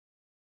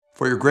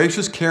for your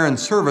gracious care and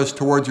service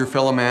towards your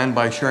fellow man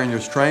by sharing your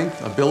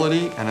strength,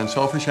 ability, and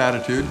unselfish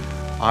attitude,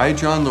 I,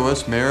 John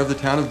Lewis, Mayor of the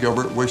Town of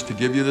Gilbert, wish to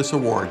give you this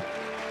award.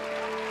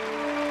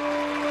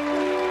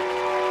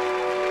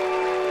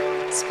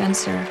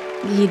 Spencer,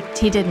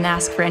 he didn't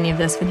ask for any of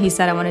this. When he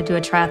said, I want to do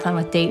a triathlon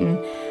with Dayton,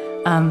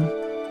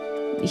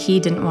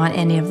 he didn't want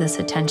any of this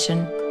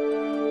attention.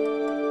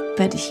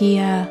 But he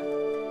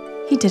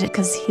did it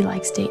because he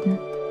likes Dayton.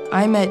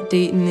 I met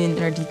Dayton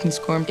in our Deacons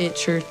Quorum at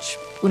church.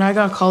 When I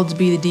got called to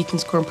be the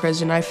Deacons Quorum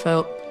president, I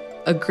felt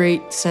a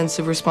great sense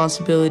of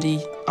responsibility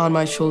on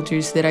my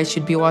shoulders that I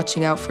should be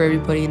watching out for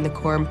everybody in the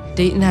quorum.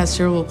 Dayton has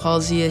cerebral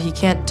palsy. He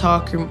can't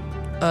talk or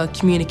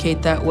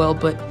communicate that well,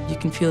 but you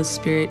can feel his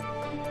spirit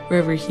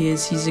wherever he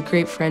is. He's a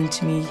great friend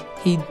to me.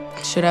 He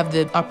should have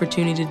the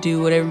opportunity to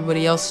do what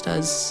everybody else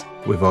does.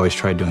 We've always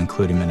tried to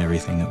include him in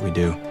everything that we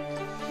do.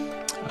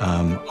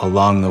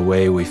 Along the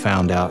way, we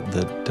found out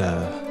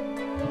that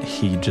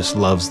he just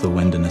loves the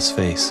wind in his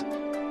face.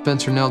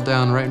 Spencer knelt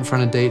down right in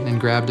front of Dayton and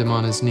grabbed him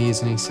on his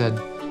knees and he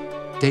said,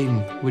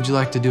 Dayton, would you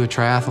like to do a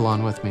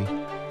triathlon with me?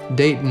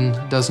 Dayton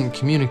doesn't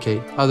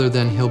communicate other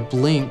than he'll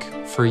blink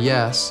for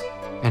yes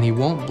and he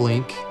won't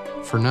blink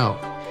for no.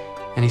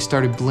 And he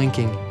started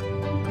blinking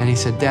and he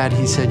said, Dad,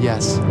 he said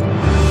yes.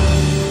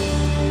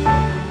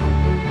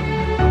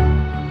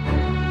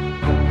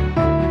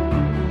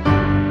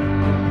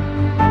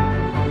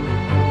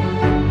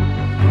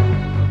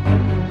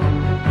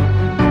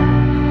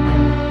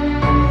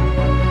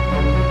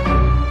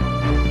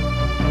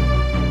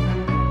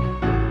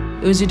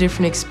 It was a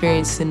different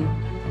experience than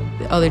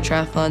the other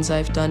triathlons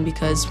I've done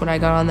because when I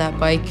got on that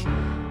bike,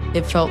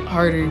 it felt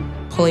harder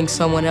pulling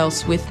someone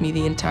else with me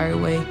the entire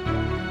way.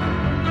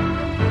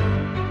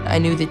 I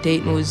knew that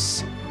Dayton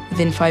was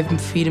within 5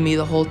 feet of me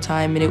the whole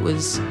time, and it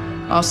was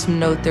awesome to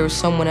know that there was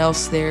someone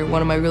else there,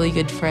 one of my really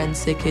good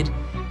friends, that could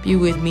be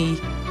with me.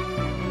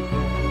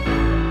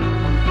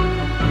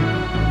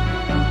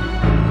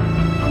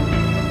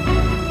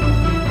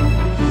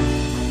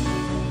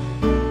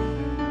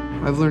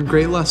 I've learned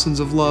great lessons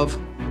of love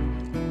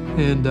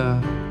and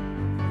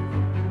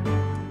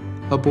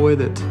a boy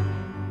that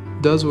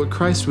does what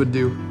Christ would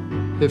do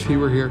if he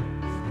were here,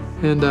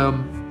 and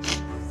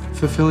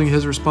fulfilling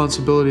his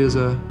responsibility as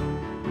a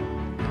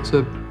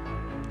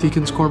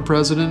Deacons Quorum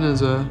president,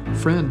 as a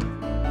friend.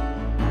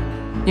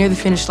 Near the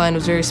finish line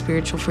was very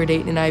spiritual for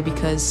Dayton and I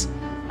because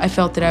I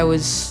felt that I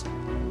was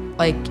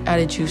like out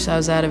of juice, I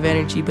was out of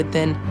energy, but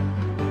then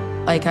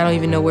I don't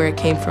even know where it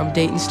came from.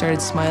 Dayton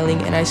started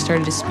smiling and I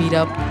started to speed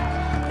up.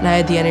 And I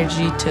had the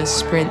energy to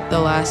sprint the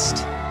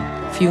last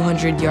few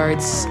hundred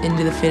yards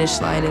into the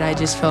finish line, and I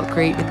just felt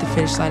great at the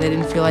finish line. I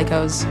didn't feel like I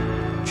was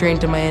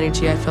drained of my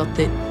energy. I felt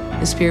that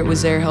the Spirit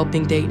was there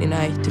helping Dayton and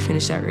I to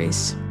finish that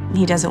race.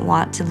 He doesn't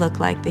want to look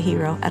like the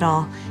hero at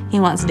all. He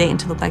wants Dayton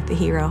to look like the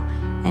hero,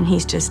 and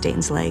he's just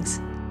Dayton's legs.